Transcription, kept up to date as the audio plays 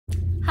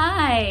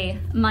Hi,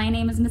 my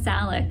name is Miss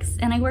Alex,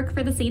 and I work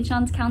for the St.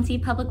 Johns County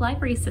Public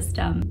Library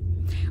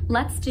System.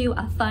 Let's do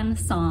a fun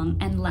song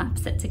and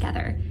lapse it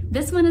together.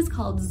 This one is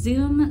called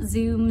Zoom,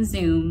 Zoom,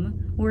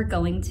 Zoom, We're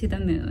Going to the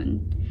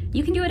Moon.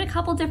 You can do it a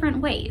couple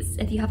different ways.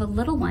 If you have a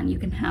little one, you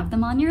can have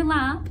them on your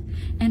lap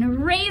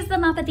and raise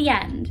them up at the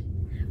end.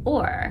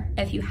 Or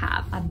if you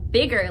have a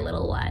bigger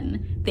little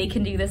one, they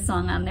can do this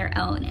song on their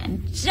own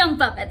and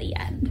jump up at the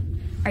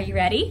end. Are you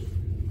ready?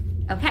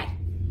 Okay,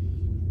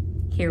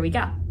 here we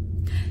go.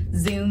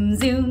 Zoom,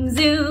 zoom,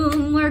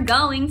 zoom, we're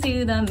going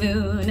to the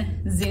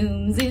moon.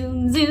 Zoom,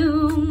 zoom,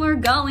 zoom, we're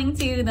going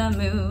to the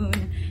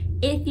moon.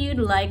 If you'd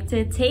like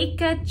to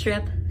take a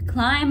trip,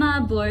 climb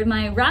aboard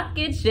my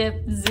rocket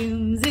ship.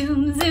 Zoom,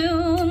 zoom,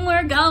 zoom,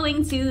 we're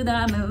going to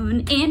the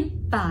moon.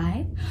 In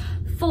 5,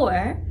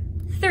 4,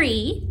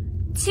 3,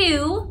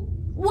 2,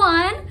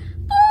 1,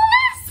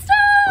 blast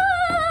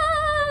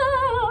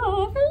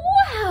off!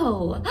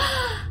 Wow,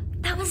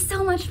 that was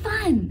so much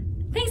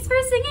fun. Thanks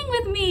for singing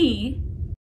with me.